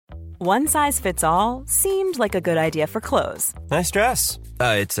One size fits all seemed like a good idea for clothes. Nice dress.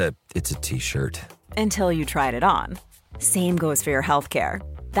 It's a t-shirt. Until you tried it on. Same goes for your healthcare.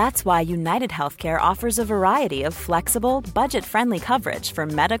 That's why United Healthcare offers a variety of flexible, budget-friendly coverage for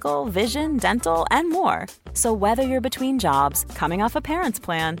medical, vision, dental, and more. So whether you're between jobs, coming off a parent's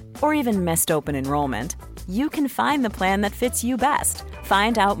plan, or even missed open enrollment, you can find the plan that fits you best.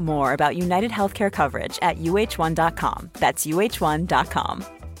 Find out more about United Healthcare coverage at uh1.com. That's uh1.com.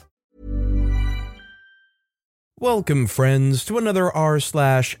 Welcome, friends, to another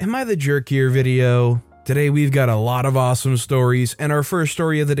rSlash Am I the Jerk Here video. Today we've got a lot of awesome stories, and our first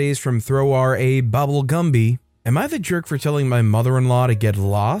story of the day is from ThrowRA Bubblegumby. Am I the jerk for telling my mother-in-law to get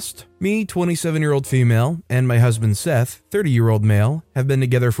lost? Me, 27-year-old female, and my husband Seth, 30-year-old male, have been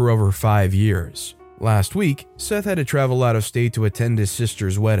together for over 5 years. Last week, Seth had to travel out of state to attend his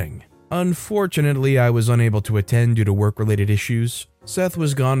sister's wedding. Unfortunately, I was unable to attend due to work-related issues. Seth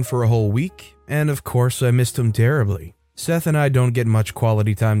was gone for a whole week, and of course I missed him terribly. Seth and I don't get much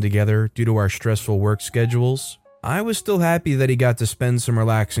quality time together due to our stressful work schedules. I was still happy that he got to spend some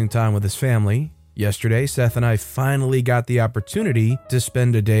relaxing time with his family. Yesterday, Seth and I finally got the opportunity to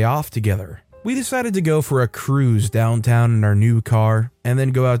spend a day off together. We decided to go for a cruise downtown in our new car and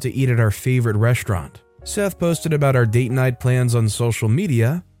then go out to eat at our favorite restaurant. Seth posted about our date night plans on social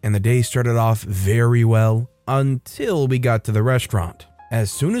media, and the day started off very well until we got to the restaurant.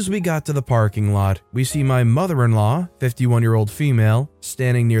 As soon as we got to the parking lot, we see my mother-in-law, 51-year-old female,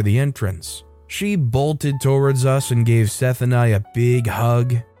 standing near the entrance. She bolted towards us and gave Seth and I a big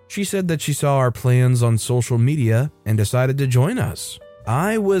hug. She said that she saw our plans on social media and decided to join us.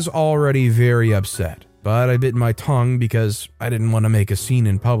 I was already very upset, but I bit my tongue because I didn't want to make a scene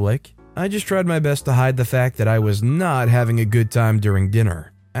in public. I just tried my best to hide the fact that I was not having a good time during dinner.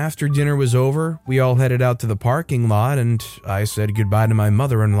 After dinner was over, we all headed out to the parking lot and I said goodbye to my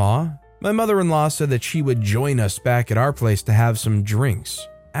mother-in-law. My mother-in-law said that she would join us back at our place to have some drinks.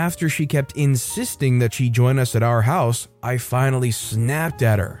 After she kept insisting that she join us at our house, I finally snapped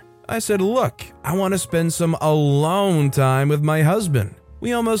at her. I said, "Look, I want to spend some alone time with my husband.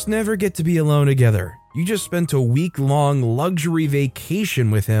 We almost never get to be alone together. You just spent a week-long luxury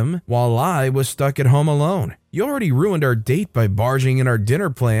vacation with him while I was stuck at home alone. You already ruined our date by barging in our dinner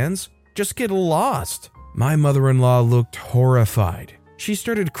plans. Just get lost." My mother-in-law looked horrified. She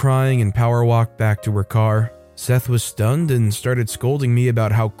started crying and power walked back to her car. Seth was stunned and started scolding me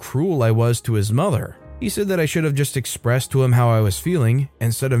about how cruel I was to his mother. He said that I should have just expressed to him how I was feeling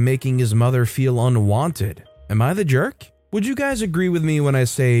instead of making his mother feel unwanted. Am I the jerk? Would you guys agree with me when I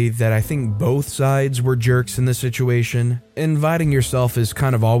say that I think both sides were jerks in this situation? Inviting yourself is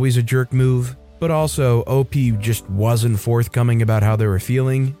kind of always a jerk move, but also OP just wasn't forthcoming about how they were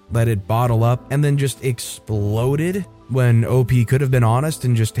feeling, let it bottle up, and then just exploded when OP could have been honest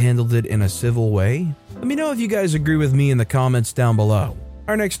and just handled it in a civil way? Let me know if you guys agree with me in the comments down below.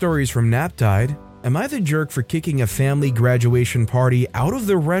 Our next story is from Naptide. Am I the jerk for kicking a family graduation party out of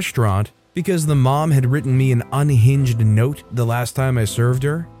the restaurant because the mom had written me an unhinged note the last time I served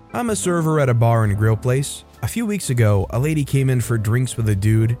her? I'm a server at a bar and grill place. A few weeks ago, a lady came in for drinks with a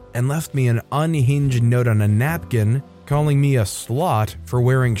dude and left me an unhinged note on a napkin calling me a slut for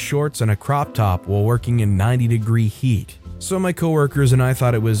wearing shorts and a crop top while working in 90-degree heat. So my coworkers and I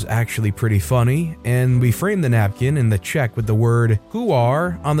thought it was actually pretty funny, and we framed the napkin and the check with the word "who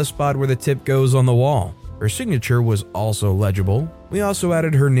are" on the spot where the tip goes on the wall. Her signature was also legible. We also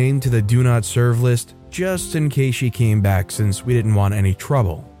added her name to the do not serve list just in case she came back since we didn't want any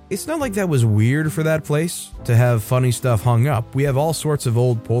trouble. It's not like that was weird for that place to have funny stuff hung up. We have all sorts of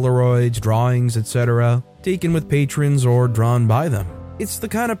old Polaroids, drawings, etc. taken with patrons or drawn by them. It's the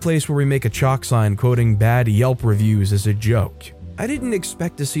kind of place where we make a chalk sign quoting bad Yelp reviews as a joke. I didn't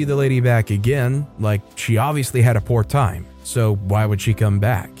expect to see the lady back again, like she obviously had a poor time, so why would she come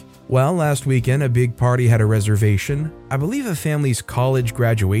back? Well, last weekend a big party had a reservation, I believe a family's college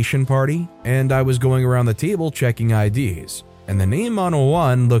graduation party, and I was going around the table checking IDs, and the name on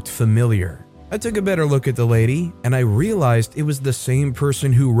one looked familiar. I took a better look at the lady, and I realized it was the same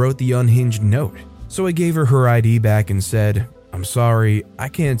person who wrote the unhinged note. So I gave her ID back and said, "I'm sorry, I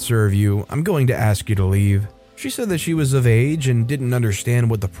can't serve you. I'm going to ask you to leave." She said that she was of age and didn't understand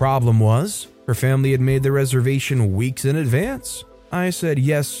what the problem was. Her family had made the reservation weeks in advance. I said,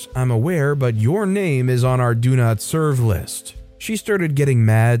 "Yes, I'm aware, but your name is on our do not serve list." She started getting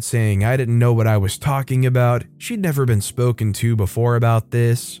mad, saying I didn't know what I was talking about. She'd never been spoken to before about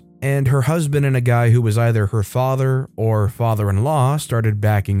this. And her husband and a guy who was either her father or father-in-law started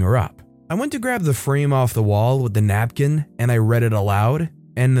backing her up. I went to grab the frame off the wall with the napkin and I read it aloud,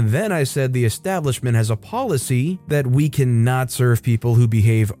 and then I said the establishment has a policy that we cannot serve people who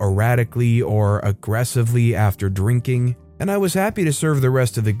behave erratically or aggressively after drinking, and I was happy to serve the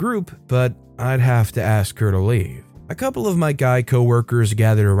rest of the group, but I'd have to ask her to leave. A couple of my guy coworkers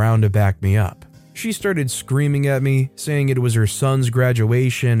gathered around to back me up. She started screaming at me, saying it was her son's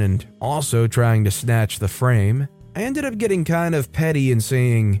graduation and also trying to snatch the frame. I ended up getting kind of petty and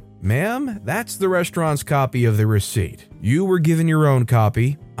saying, "Ma'am, that's the restaurant's copy of the receipt. You were given your own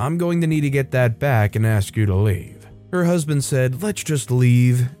copy. I'm going to need to get that back and ask you to leave." Her husband said, "Let's just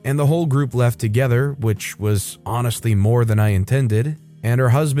leave," and the whole group left together, which was honestly more than I intended. And her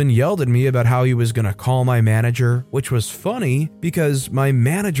husband yelled at me about how he was going to call my manager, which was funny because my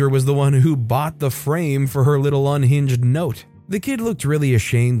manager was the one who bought the frame for her little unhinged note. The kid looked really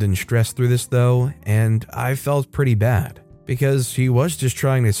ashamed and stressed through this though, and I felt pretty bad because he was just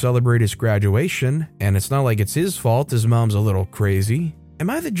trying to celebrate his graduation, and it's not like it's his fault his mom's a little crazy. Am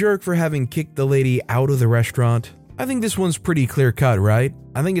I the jerk for having kicked the lady out of the restaurant? I think this one's pretty clear cut, right?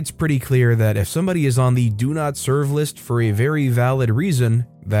 I think it's pretty clear that if somebody is on the do not serve list for a very valid reason,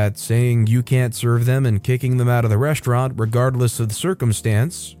 that saying you can't serve them and kicking them out of the restaurant regardless of the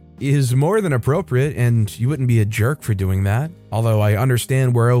circumstance is more than appropriate, and you wouldn't be a jerk for doing that. Although I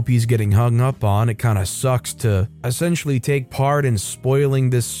understand where OP's getting hung up on, it kind of sucks to essentially take part in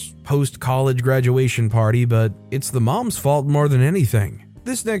spoiling this post-college graduation party, but it's the mom's fault more than anything.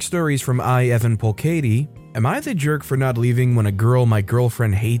 This next story is from Evan Polcati. Am I the jerk for not leaving when a girl my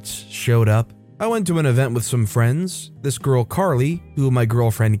girlfriend hates showed up? I went to an event with some friends. This girl Carly, who my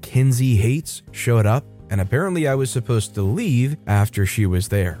girlfriend Kenzie hates, showed up, and apparently I was supposed to leave after she was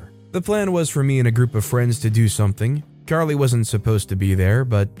there. The plan was for me and a group of friends to do something. Carly wasn't supposed to be there,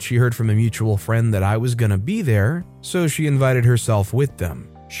 but she heard from a mutual friend that I was gonna be there, so she invited herself with them.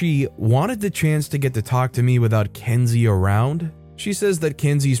 She wanted the chance to get to talk to me without Kenzie around. She says that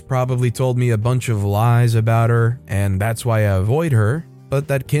Kenzie's probably told me a bunch of lies about her, and that's why I avoid her, but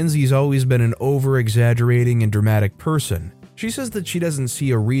that Kenzie's always been an over-exaggerating and dramatic person. She says that she doesn't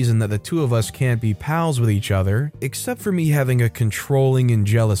see a reason that the two of us can't be pals with each other, except for me having a controlling and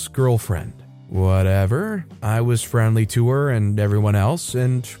jealous girlfriend. Whatever. I was friendly to her and everyone else,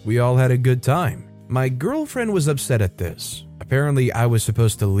 and we all had a good time. My girlfriend was upset at this. Apparently, I was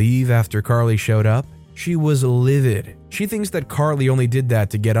supposed to leave after Carly showed up. She was livid. She thinks that Carly only did that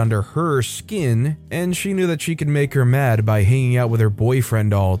to get under her skin, and she knew that she could make her mad by hanging out with her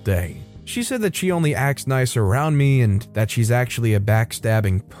boyfriend all day. She said that she only acts nice around me and that she's actually a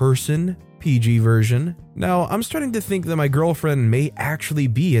backstabbing person, PG version. Now, I'm starting to think that my girlfriend may actually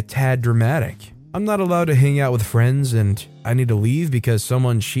be a tad dramatic. I'm not allowed to hang out with friends and I need to leave because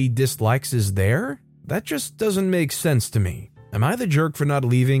someone she dislikes is there? That just doesn't make sense to me. Am I the jerk for not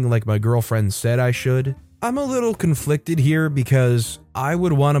leaving like my girlfriend said I should? I'm a little conflicted here because I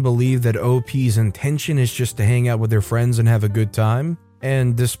would want to believe that OP's intention is just to hang out with her friends and have a good time.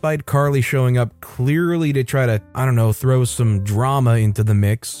 And despite Carly showing up clearly to try to, throw some drama into the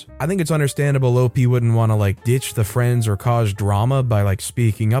mix, I think it's understandable OP wouldn't want to ditch the friends or cause drama by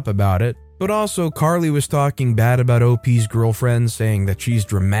speaking up about it. But also Carly was talking bad about OP's girlfriend, saying that she's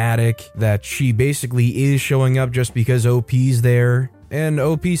dramatic, that she basically is showing up just because OP's there. And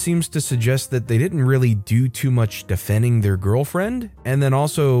OP seems to suggest that they didn't really do too much defending their girlfriend. And then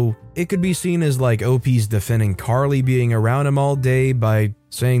also, it could be seen as OP's defending Carly being around him all day by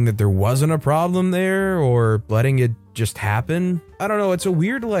saying that there wasn't a problem there or letting it just happen. I don't know, it's a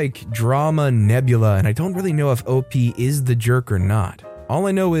weird drama nebula, and I don't really know if OP is the jerk or not. All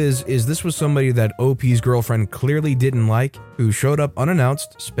I know is this was somebody that OP's girlfriend clearly didn't like, who showed up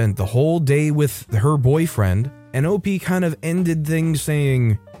unannounced, spent the whole day with her boyfriend, and OP kind of ended things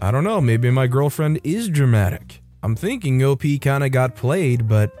saying, I don't know, maybe my girlfriend is dramatic. I'm thinking OP kind of got played,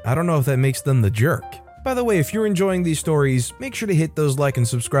 but I don't know if that makes them the jerk. By the way, if you're enjoying these stories, make sure to hit those like and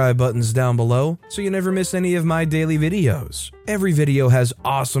subscribe buttons down below so you never miss any of my daily videos. Every video has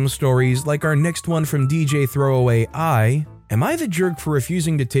awesome stories like our next one from DJ Throwaway I. Am I the jerk for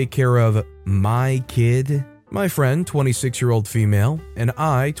refusing to take care of my kid? My friend, 26-year-old female, and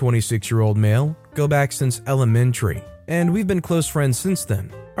I, 26-year-old male, go back since elementary, and we've been close friends since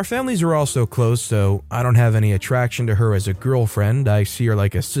then. Our families are also close, so I don't have any attraction to her as a girlfriend. I see her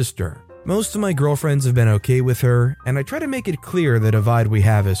like a sister. Most of my girlfriends have been okay with her, and I try to make it clear the divide we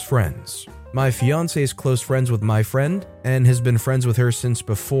have as friends. My fiancé is close friends with my friend, and has been friends with her since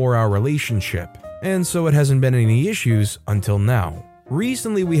before our relationship, and so it hasn't been any issues until now.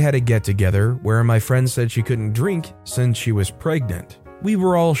 Recently we had a get-together where my friend said she couldn't drink since she was pregnant. We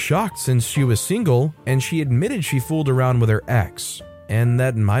were all shocked since she was single, and she admitted she fooled around with her ex, and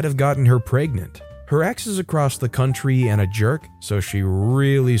that might have gotten her pregnant. Her ex is across the country and a jerk, so she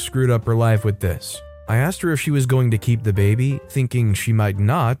really screwed up her life with this. I asked her if she was going to keep the baby, thinking she might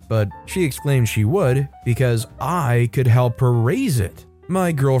not, but she exclaimed she would because I could help her raise it.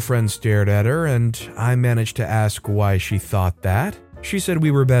 My girlfriend stared at her and I managed to ask why she thought that. She said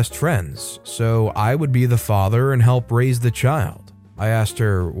we were best friends, so I would be the father and help raise the child. I asked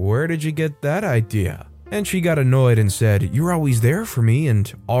her, where did you get that idea? And she got annoyed and said, you're always there for me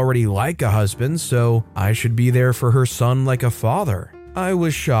and already like a husband, so I should be there for her son like a father. I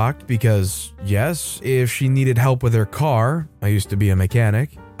was shocked because, yes, if she needed help with her car, I used to be a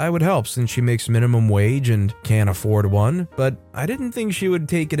mechanic, I would help since she makes minimum wage and can't afford one, but I didn't think she would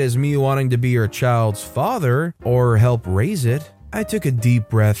take it as me wanting to be her child's father or help raise it. I took a deep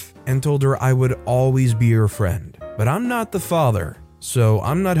breath and told her I would always be her friend, but I'm not the father. So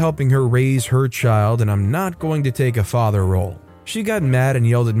I'm not helping her raise her child and I'm not going to take a father role. She got mad and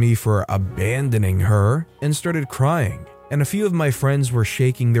yelled at me for abandoning her and started crying. And a few of my friends were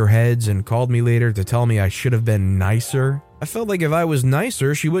shaking their heads and called me later to tell me I should have been nicer. I felt like if I was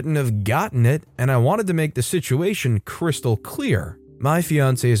nicer, she wouldn't have gotten it, and I wanted to make the situation crystal clear. My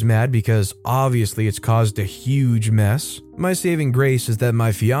fiance is mad because obviously it's caused a huge mess. My saving grace is that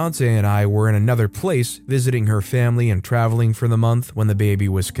my fiance and I were in another place visiting her family and traveling for the month when the baby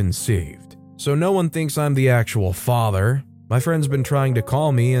was conceived. So no one thinks I'm the actual father. My friend's been trying to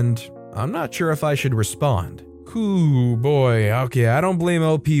call me and I'm not sure if I should respond. Ooh, boy, okay, I don't blame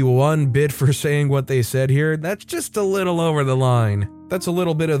OP one bit for saying what they said here. That's just a little over the line. That's a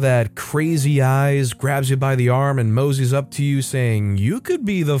little bit of that crazy eyes, grabs you by the arm and moseys up to you saying, you could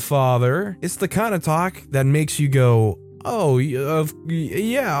be the father. It's the kind of talk that makes you go, oh,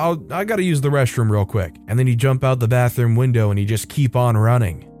 yeah, I gotta use the restroom real quick. And then you jump out the bathroom window and you just keep on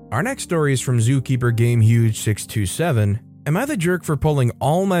running. Our next story is from Zookeeper Game Huge 627. Am I the jerk for pulling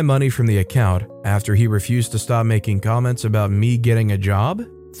all my money from the account after he refused to stop making comments about me getting a job?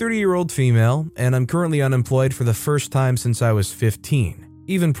 30-year-old female, and I'm currently unemployed for the first time since I was 15.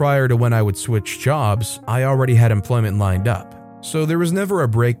 Even prior to when I would switch jobs, I already had employment lined up. So there was never a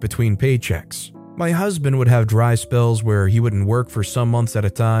break between paychecks. My husband would have dry spells where he wouldn't work for some months at a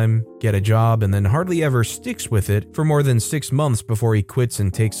time, get a job, and then hardly ever sticks with it for more than 6 months before he quits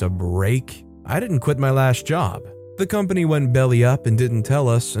and takes a break. I didn't quit my last job. The company went belly up and didn't tell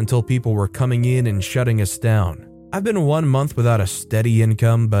us until people were coming in and shutting us down. I've been 1 month without a steady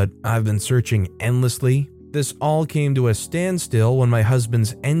income, but I've been searching endlessly. This all came to a standstill when my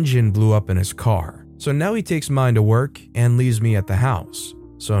husband's engine blew up in his car. So now he takes mine to work and leaves me at the house.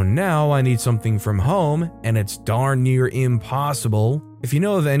 So now I need something from home, and it's darn near impossible. If you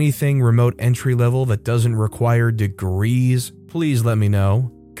know of anything remote entry level that doesn't require degrees, please let me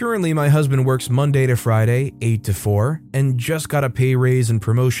know. Currently, my husband works Monday to Friday, 8 to 4, and just got a pay raise and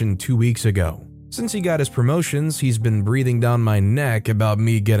promotion 2 weeks ago. Since he got his promotions, he's been breathing down my neck about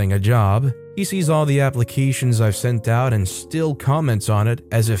me getting a job. He sees all the applications I've sent out and still comments on it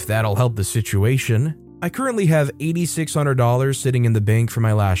as if that'll help the situation. I currently have $8,600 sitting in the bank for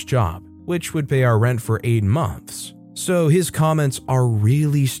my last job, which would pay our rent for 8 months. So his comments are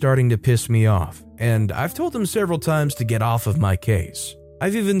really starting to piss me off, and I've told him several times to get off of my case.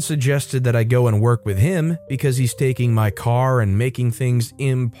 I've even suggested that I go and work with him because he's taking my car and making things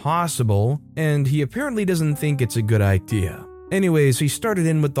impossible, and he apparently doesn't think it's a good idea. Anyways, he started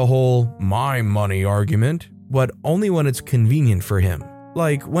in with the whole my money argument, but only when it's convenient for him.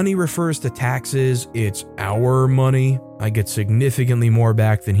 Like when he refers to taxes, it's our money. I get significantly more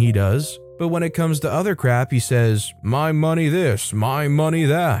back than he does. But when it comes to other crap, he says, my money this, my money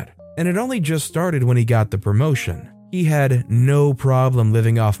that. And it only just started when he got the promotion. He had no problem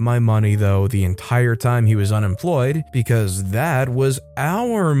living off my money though the entire time he was unemployed because that was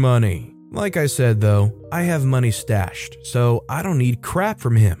our money. Like I said though, I have money stashed, so I don't need crap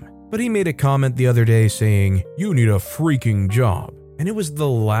from him. But he made a comment the other day saying, you need a freaking job. And it was the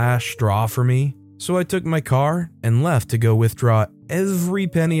last straw for me. So I took my car and left to go withdraw every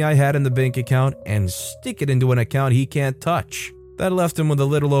penny I had in the bank account and stick it into an account he can't touch. That left him with a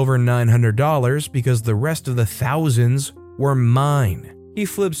little over $900 because the rest of the thousands were mine. He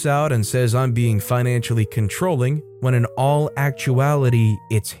flips out and says I'm being financially controlling when in all actuality,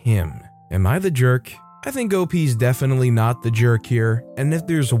 it's him. Am I the jerk? I think OP's definitely not the jerk here, and if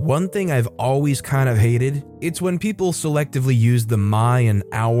there's one thing I've always kind of hated, it's when people selectively use the my and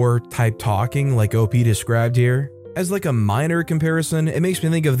our type talking like OP described here. As like a minor comparison, it makes me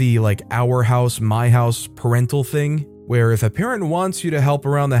think of the like our house, my house parental thing, where if a parent wants you to help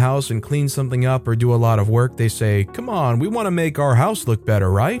around the house and clean something up or do a lot of work, they say, come on, we want to make our house look better,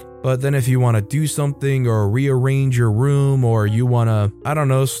 right? But then if you want to do something or rearrange your room or you want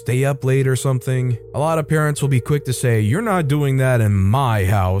to, stay up late or something, a lot of parents will be quick to say, "You're not doing that in my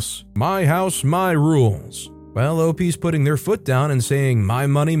house. My house, my rules." Well, OP's putting their foot down and saying, "My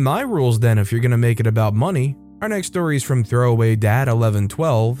money, my rules then if you're going to make it about money." Our next story is from Throwaway Dad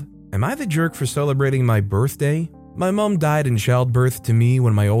 1112. Am I the jerk for celebrating my birthday? My mom died in childbirth to me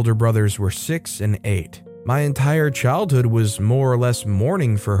when my older brothers were 6 and 8. My entire childhood was more or less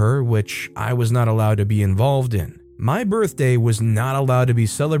mourning for her, which I was not allowed to be involved in. My birthday was not allowed to be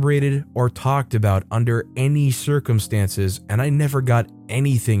celebrated or talked about under any circumstances, and I never got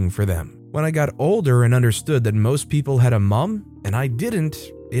anything for them. When I got older and understood that most people had a mom and I didn't,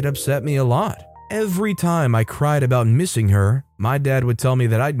 it upset me a lot. Every time I cried about missing her, my dad would tell me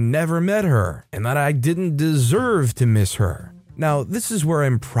that I'd never met her and that I didn't deserve to miss her. Now, this is where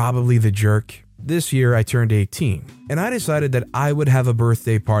I'm probably the jerk. This year I turned 18, and I decided that I would have a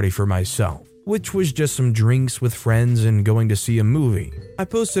birthday party for myself, which was just some drinks with friends and going to see a movie. I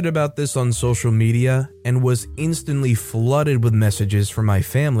posted about this on social media and was instantly flooded with messages from my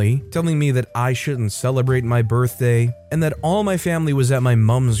family telling me that I shouldn't celebrate my birthday and that all my family was at my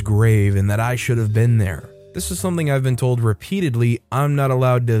mom's grave and that I should have been there. This is something I've been told repeatedly I'm not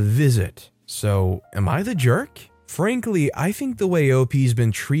allowed to visit. So, am I the jerk? Frankly, I think the way OP's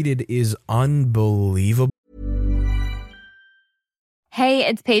been treated is unbelievable. Hey,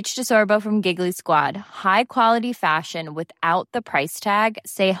 it's Paige DeSorbo from Giggly Squad. High quality fashion without the price tag.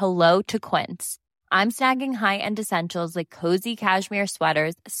 Say hello to Quince. I'm snagging high-end essentials like cozy cashmere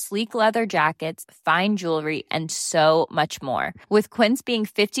sweaters, sleek leather jackets, fine jewelry, and so much more. With Quince being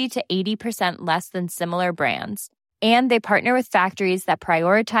 50 to 80% less than similar brands. And they partner with factories that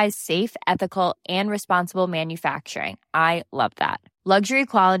prioritize safe, ethical, and responsible manufacturing. I love that. Luxury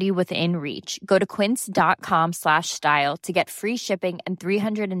quality within reach. Go to quince.com/style to get free shipping and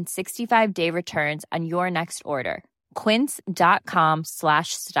 365-day returns on your next order.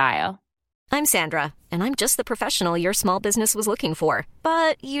 Quince.com/style. I'm Sandra, and I'm just the professional your small business was looking for.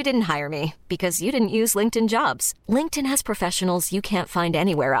 But you didn't hire me because you didn't use LinkedIn Jobs. LinkedIn has professionals you can't find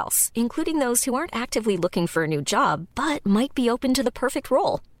anywhere else, including those who aren't actively looking for a new job, but might be open to the perfect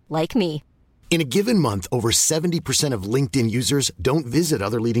role, like me. In a given month, over 70% of LinkedIn users don't visit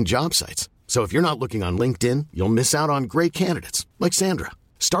other leading job sites. So if you're not looking on LinkedIn, you'll miss out on great candidates like Sandra.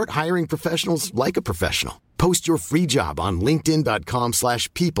 Start hiring professionals like a professional. Post your free job on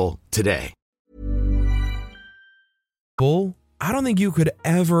linkedin.com/people today. I don't think you could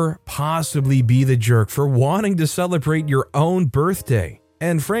ever possibly be the jerk for wanting to celebrate your own birthday.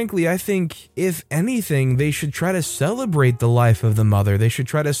 And frankly, I think, if anything, they should try to celebrate the life of the mother. They should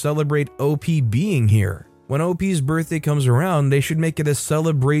try to celebrate OP being here. When OP's birthday comes around, they should make it a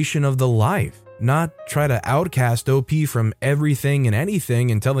celebration of the life, not try to outcast OP from everything and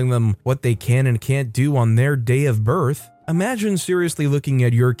anything and telling them what they can and can't do on their day of birth. Imagine seriously looking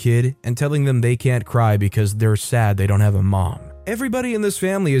at your kid and telling them they can't cry because they're sad they don't have a mom. Everybody in this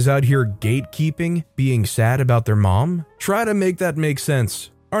family is out here gatekeeping, being sad about their mom. Try to make that make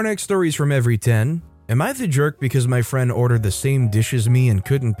sense. Our next story is from Every 10. Am I the jerk because my friend ordered the same dish as me and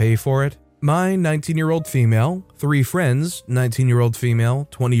couldn't pay for it? My 19-year-old female, 3 friends, 19-year-old female,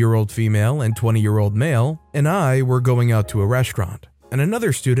 20-year-old female, and 20-year-old male, and I were going out to a restaurant. And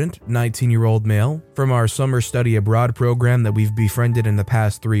another student, 19-year-old male, from our summer study abroad program that we've befriended in the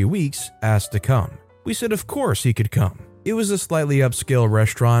past 3 weeks, asked to come. We said of course he could come. It was a slightly upscale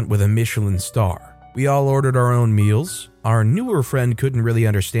restaurant with a Michelin star. We all ordered our own meals. Our newer friend couldn't really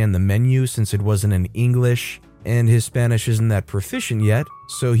understand the menu since it wasn't in English, and his Spanish isn't that proficient yet,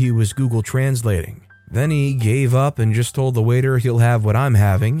 so he was Google translating. Then he gave up and just told the waiter he'll have what I'm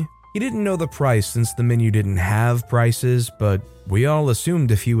having. He didn't know the price since the menu didn't have prices, but we all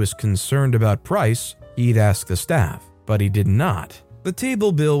assumed if he was concerned about price, he'd ask the staff, but he did not. The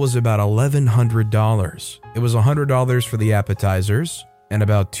table bill was about $1,100. It was $100 for the appetizers and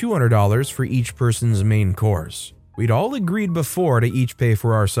about $200 for each person's main course. We'd all agreed before to each pay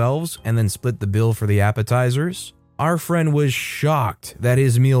for ourselves and then split the bill for the appetizers. Our friend was shocked that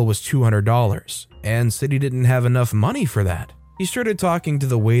his meal was $200 and said he didn't have enough money for that. He started talking to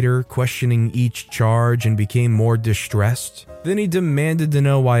the waiter, questioning each charge, and became more distressed. Then he demanded to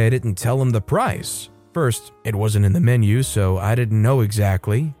know why I didn't tell him the price. First, it wasn't in the menu, so I didn't know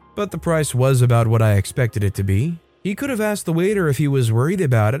exactly, but the price was about what I expected it to be. He could have asked the waiter if he was worried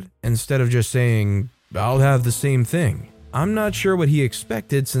about it, instead of just saying, "I'll have the same thing." I'm not sure what he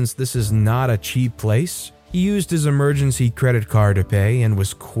expected since this is not a cheap place. He used his emergency credit card to pay and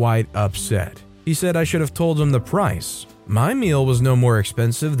was quite upset. He said I should have told him the price. My meal was no more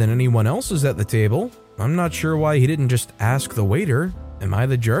expensive than anyone else's at the table. I'm not sure why he didn't just ask the waiter. Am I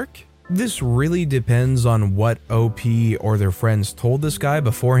the jerk? This really depends on what OP or their friends told this guy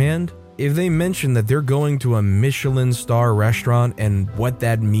beforehand. If they mention that they're going to a Michelin star restaurant and what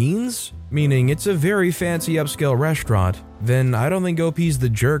that means, meaning it's a very fancy upscale restaurant, then I don't think OP's the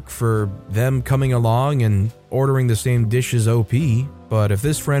jerk for them coming along and ordering the same dish as OP. But if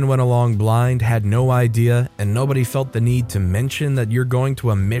this friend went along blind, had no idea, and nobody felt the need to mention that you're going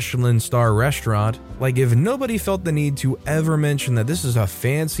to a Michelin star restaurant, like if nobody felt the need to ever mention that this is a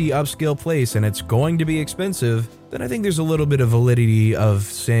fancy upscale place and it's going to be expensive, then I think there's a little bit of validity of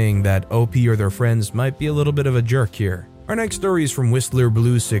saying that OP or their friends might be a little bit of a jerk here. Our next story is from Whistler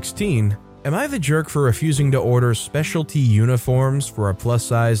Blue 16. Am I the jerk for refusing to order specialty uniforms for a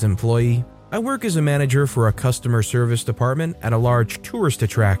plus-size employee? I work as a manager for a customer service department at a large tourist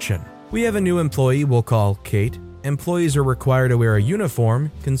attraction. We have a new employee we'll call Kate. Employees are required to wear a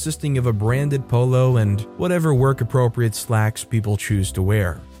uniform consisting of a branded polo and whatever work-appropriate slacks people choose to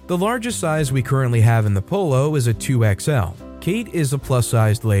wear. The largest size we currently have in the polo is a 2XL. Kate is a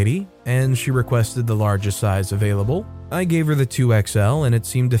plus-sized lady, and she requested the largest size available. I gave her the 2XL and it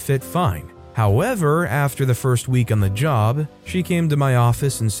seemed to fit fine. However, after the first week on the job, she came to my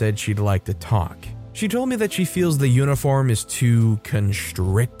office and said she'd like to talk. She told me that she feels the uniform is too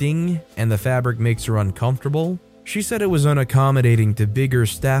constricting and the fabric makes her uncomfortable. She said it was unaccommodating to bigger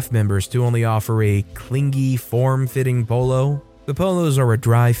staff members to only offer a clingy, form-fitting polo. The polos are a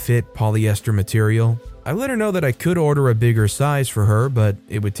dry-fit polyester material. I let her know that I could order a bigger size for her, but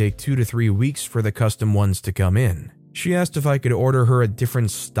it would take 2 to 3 weeks for the custom ones to come in. She asked if I could order her a different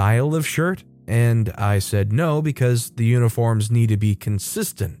style of shirt, and I said no because the uniforms need to be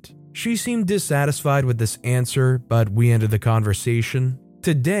consistent. She seemed dissatisfied with this answer, but we ended the conversation.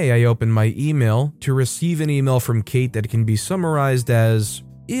 Today, I opened my email to receive an email from Kate that can be summarized as,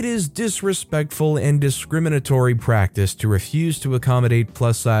 "It is disrespectful and discriminatory practice to refuse to accommodate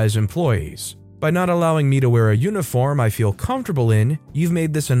plus-size employees. By not allowing me to wear a uniform I feel comfortable in, you've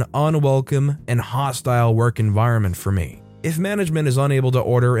made this an unwelcome and hostile work environment for me. If management is unable to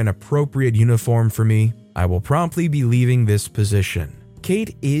order an appropriate uniform for me, I will promptly be leaving this position."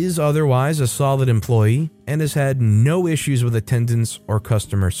 Kate is otherwise a solid employee and has had no issues with attendance or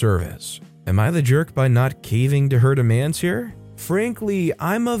customer service. Am I the jerk by not caving to her demands here? Frankly,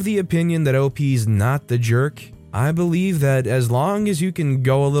 I'm of the opinion that OP's not the jerk. I believe that as long as you can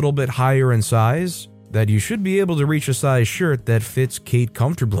go a little bit higher in size, that you should be able to reach a size shirt that fits Kate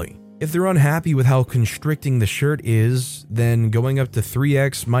comfortably. If they're unhappy with how constricting the shirt is, then going up to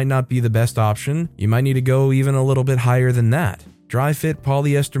 3X might not be the best option. You might need to go even a little bit higher than that. Dry fit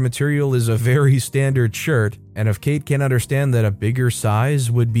polyester material is a very standard shirt, and if Kate can't understand that a bigger size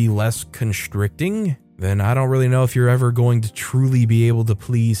would be less constricting, then I don't really know if you're ever going to truly be able to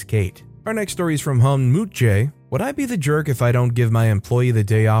please Kate. Our next story is from Hum Mootje. Would I be the jerk if I don't give my employee the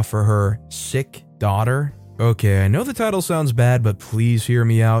day off for her sick daughter? Okay, I know the title sounds bad, but please hear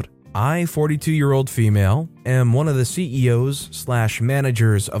me out. I, 42-year-old female, am one of the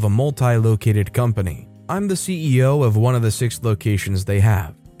CEOs/managers of a multi-located company. I'm the CEO of one of the 6 locations they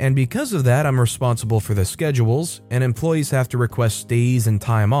have. And because of that, I'm responsible for the schedules, and employees have to request stays and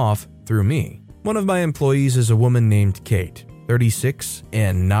time off through me. One of my employees is a woman named Kate, 36,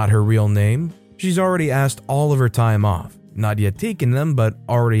 and not her real name. She's already asked all of her time off. Not yet taken them, but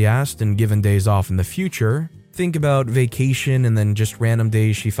already asked and given days off in the future. Think about vacation and then just random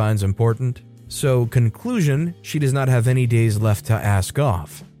days she finds important. So, conclusion, she does not have any days left to ask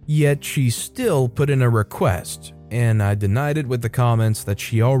off. Yet she still put in a request, and I denied it with the comments that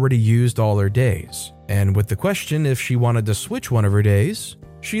she already used all her days. And with the question if she wanted to switch one of her days,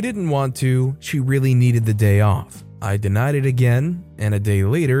 she didn't want to, she really needed the day off. I denied it again, and a day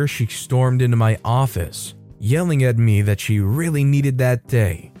later she stormed into my office, yelling at me that she really needed that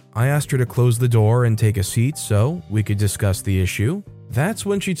day. I asked her to close the door and take a seat so we could discuss the issue. That's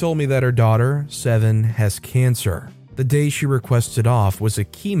when she told me that her daughter, 7, has cancer. The day she requested off was a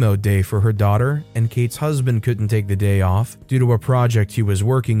chemo day for her daughter, and Kate's husband couldn't take the day off due to a project he was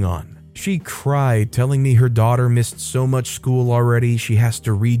working on. She cried, telling me her daughter missed so much school already she has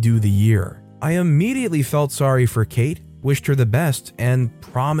to redo the year. I immediately felt sorry for Kate, wished her the best, and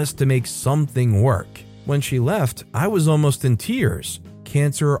promised to make something work. When she left, I was almost in tears.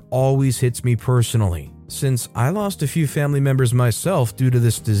 Cancer always hits me personally, since I lost a few family members myself due to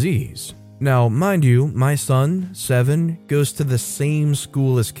this disease. Now, mind you, my son, 7, goes to the same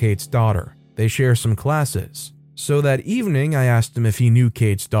school as Kate's daughter. They share some classes. So that evening, I asked him if he knew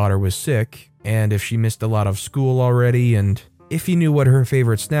Kate's daughter was sick, and if she missed a lot of school already, and if he knew what her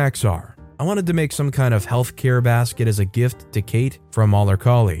favorite snacks are. I wanted to make some kind of healthcare basket as a gift to Kate from all her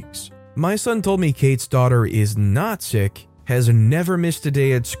colleagues. My son told me Kate's daughter is not sick, has never missed a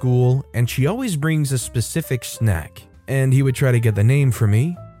day at school, and she always brings a specific snack. And he would try to get the name for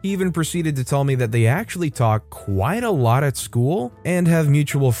me. He even proceeded to tell me that they actually talk quite a lot at school and have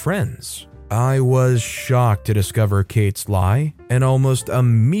mutual friends. I was shocked to discover Kate's lie and almost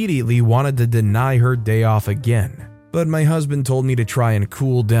immediately wanted to deny her day off again. But my husband told me to try and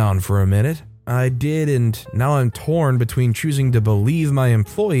cool down for a minute. I did, and now I'm torn between choosing to believe my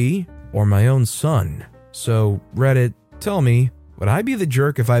employee or my own son. So, Reddit, tell me, would I be the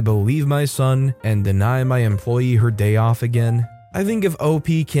jerk if I believe my son and deny my employee her day off again? I think if OP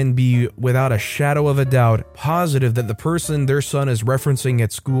can be, without a shadow of a doubt, positive that the person their son is referencing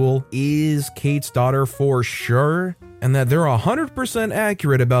at school is Kate's daughter for sure, and that they're 100%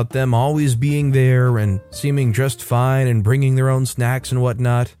 accurate about them always being there and seeming just fine and bringing their own snacks and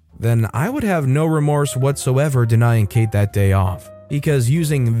whatnot, then I would have no remorse whatsoever denying Kate that day off, because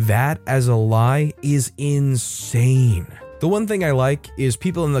using that as a lie is insane. The one thing I like is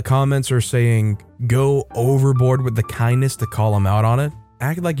people in the comments are saying, go overboard with the kindness to call them out on it.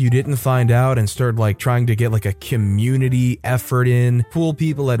 Act like you didn't find out and start trying to get a community effort in, pull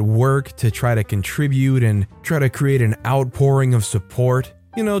people at work to try to contribute and try to create an outpouring of support.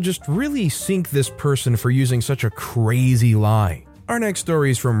 Just really sink this person for using such a crazy lie. Our next story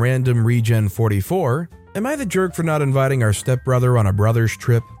is from Random Regen 44. Am I the jerk for not inviting our stepbrother on a brother's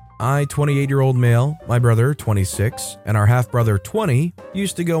trip? I, 28-year-old male, my brother, 26, and our half-brother, 20,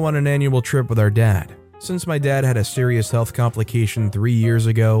 used to go on an annual trip with our dad. Since my dad had a serious health complication 3 years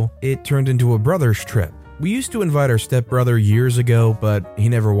ago, it turned into a brother's trip. We used to invite our stepbrother years ago, but he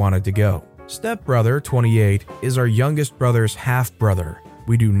never wanted to go. Stepbrother, 28, is our youngest brother's half-brother.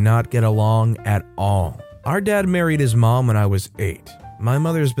 We do not get along at all. Our dad married his mom when I was 8. My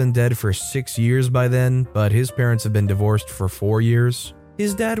mother's been dead for 6 years by then, but his parents have been divorced for 4 years.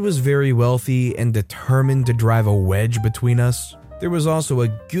 His dad was very wealthy and determined to drive a wedge between us. There was also a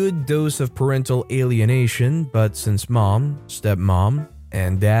good dose of parental alienation, but since mom, stepmom,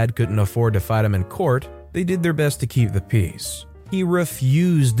 and dad couldn't afford to fight him in court, they did their best to keep the peace. He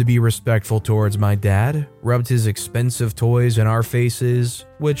refused to be respectful towards my dad, rubbed his expensive toys in our faces,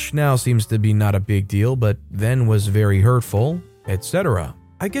 which now seems to be not a big deal, but then was very hurtful, etc.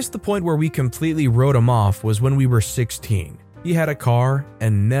 I guess the point where we completely wrote him off was when we were 16. He had a car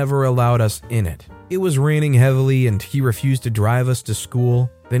and never allowed us in it. It was raining heavily and he refused to drive us to school.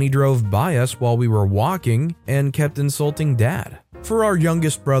 Then he drove by us while we were walking and kept insulting dad. For our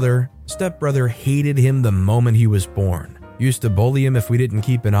youngest brother, stepbrother hated him the moment he was born. Used to bully him if we didn't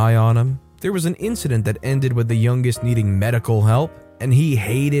keep an eye on him. There was an incident that ended with the youngest needing medical help, and he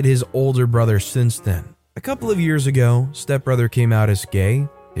hated his older brother since then. A couple of years ago, stepbrother came out as gay.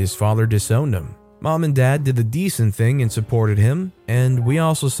 His father disowned him. Mom and dad did the decent thing and supported him, and we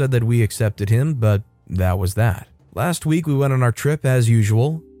also said that we accepted him, but that was that. Last week we went on our trip as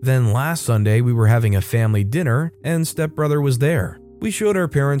usual. Then last Sunday we were having a family dinner and stepbrother was there. We showed our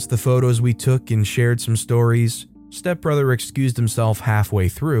parents the photos we took and shared some stories. Stepbrother excused himself halfway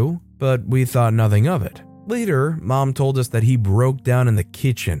through, but we thought nothing of it. Later, Mom told us that he broke down in the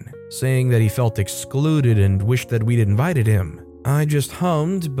kitchen, saying that he felt excluded and wished that we'd invited him. I just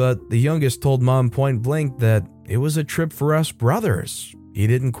hummed, but the youngest told Mom point blank that it was a trip for us brothers. He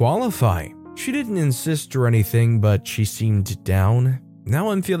didn't qualify. She didn't insist or anything, but she seemed down. Now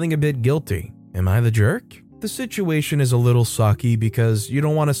I'm feeling a bit guilty. Am I the jerk? The situation is a little sucky because you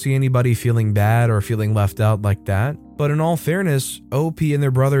don't want to see anybody feeling bad or feeling left out like that. But in all fairness, OP and their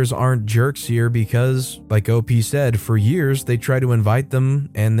brothers aren't jerks here because, like OP said, for years they tried to invite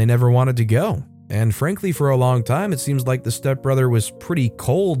them and they never wanted to go. And frankly, for a long time, it seems like the stepbrother was pretty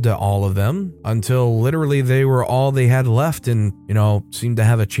cold to all of them until literally they were all they had left and, seemed to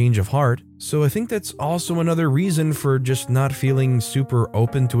have a change of heart. So I think that's also another reason for just not feeling super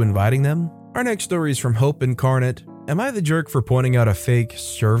open to inviting them. Our next story is from Hope Incarnate. Am I the jerk for pointing out a fake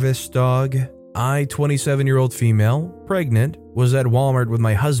service dog? I, 27-year-old female, pregnant, was at Walmart with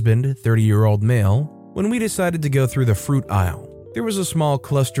my husband, 30-year-old male, when we decided to go through the fruit aisle. There was a small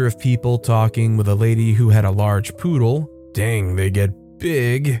cluster of people talking with a lady who had a large poodle, dang they get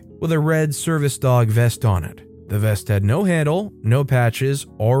big, with a red service dog vest on it. The vest had no handle, no patches,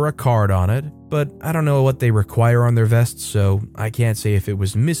 or a card on it, but I don't know what they require on their vests, so I can't say if it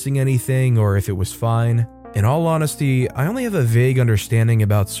was missing anything or if it was fine. In all honesty, I only have a vague understanding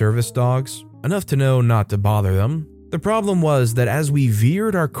about service dogs, enough to know not to bother them. The problem was that as we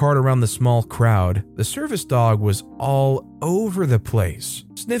veered our cart around the small crowd, the service dog was all over the place,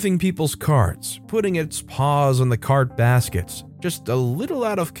 sniffing people's carts, putting its paws on the cart baskets, just a little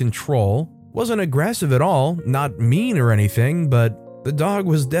out of control. Wasn't aggressive at all, not mean or anything, but The dog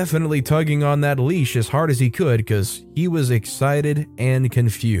was definitely tugging on that leash as hard as he could because he was excited and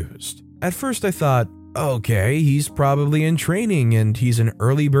confused. At first I thought, okay, he's probably in training and he's an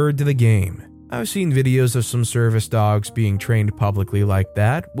early bird to the game. I've seen videos of some service dogs being trained publicly like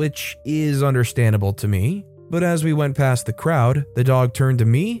that, which is understandable to me. But as we went past the crowd, the dog turned to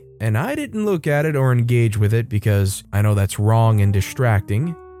me, and I didn't look at it or engage with it because I know that's wrong and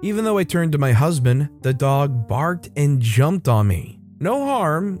distracting. Even though I turned to my husband, the dog barked and jumped on me. No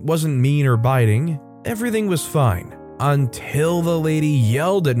harm, wasn't mean or biting, everything was fine. Until the lady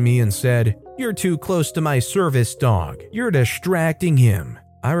yelled at me and said, "You're too close to my service dog. You're distracting him."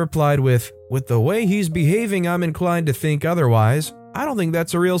 I replied with the way he's behaving, I'm inclined to think otherwise. I don't think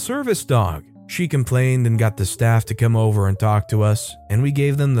that's a real service dog. She complained and got the staff to come over and talk to us, and we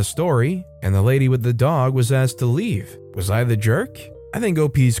gave them the story, and the lady with the dog was asked to leave. Was I the jerk? I think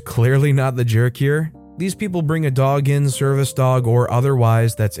OP's clearly not the jerk here. These people bring a dog in, service dog or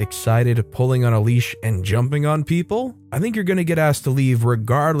otherwise, that's excited, pulling on a leash and jumping on people. I think you're going to get asked to leave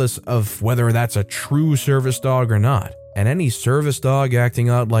regardless of whether that's a true service dog or not. And any service dog acting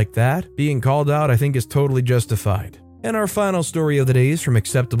out like that, being called out, I think is totally justified. And our final story of the day is from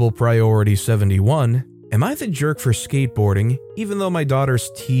Acceptable Priority 71. Am I the jerk for skateboarding, even though my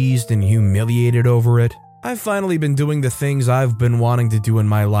daughter's teased and humiliated over it? I've finally been doing the things I've been wanting to do in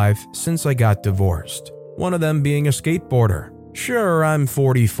my life since I got divorced. One of them being a skateboarder. Sure, I'm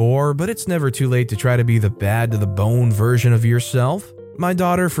 44, but it's never too late to try to be the bad to the bone version of yourself. My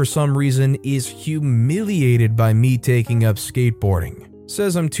daughter, for some reason, is humiliated by me taking up skateboarding.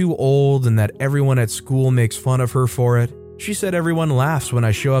 Says I'm too old and that everyone at school makes fun of her for it. She said everyone laughs when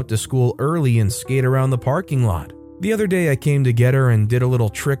I show up to school early and skate around the parking lot. The other day I came to get her and did a little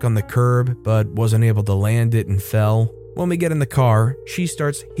trick on the curb, but wasn't able to land it and fell. When we get in the car, she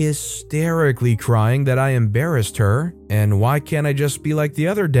starts hysterically crying that I embarrassed her, and why can't I just be like the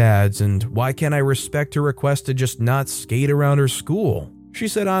other dads, and why can't I respect her request to just not skate around her school? She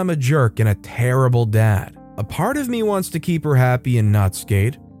said I'm a jerk and a terrible dad. A part of me wants to keep her happy and not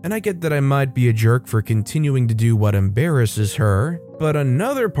skate, and I get that I might be a jerk for continuing to do what embarrasses her, but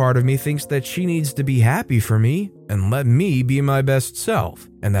another part of me thinks that she needs to be happy for me and let me be my best self,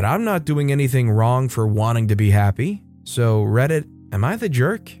 and that I'm not doing anything wrong for wanting to be happy. So Reddit, am I the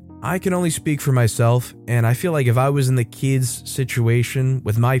jerk? I can only speak for myself, and I feel like if I was in the kids' situation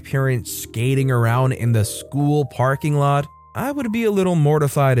with my parents skating around in the school parking lot, I would be a little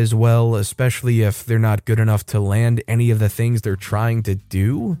mortified as well, especially if they're not good enough to land any of the things they're trying to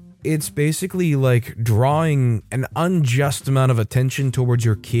do. It's basically like drawing an unjust amount of attention towards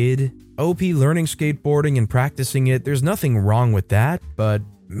your kid. OP learning skateboarding and practicing it, there's nothing wrong with that, but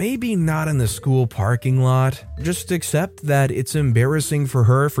maybe not in the school parking lot. Just accept that it's embarrassing for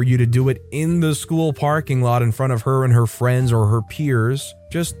her for you to do it in the school parking lot in front of her and her friends or her peers.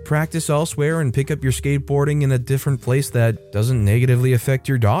 Just practice elsewhere and pick up your skateboarding in a different place that doesn't negatively affect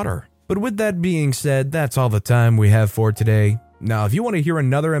your daughter. But with that being said, that's all the time we have for today. Now, if you want to hear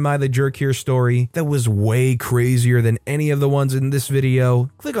another Am I the Jerk Here story that was way crazier than any of the ones in this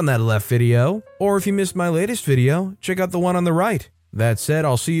video, click on that left video. Or if you missed my latest video, check out the one on the right. That said,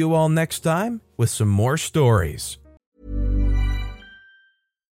 I'll see you all next time with some more stories.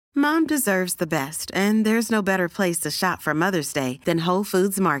 Mom deserves the best, and there's no better place to shop for Mother's Day than Whole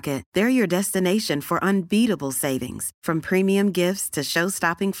Foods Market. They're your destination for unbeatable savings, from premium gifts to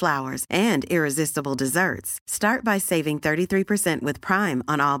show-stopping flowers and irresistible desserts. Start by saving 33% with Prime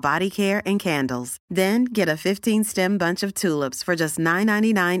on all body care and candles. Then get a 15-stem bunch of tulips for just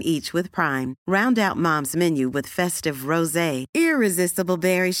 $9.99 each with Prime. Round out Mom's menu with festive rosé, irresistible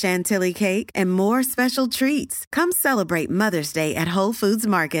berry chantilly cake, and more special treats. Come celebrate Mother's Day at Whole Foods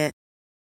Market.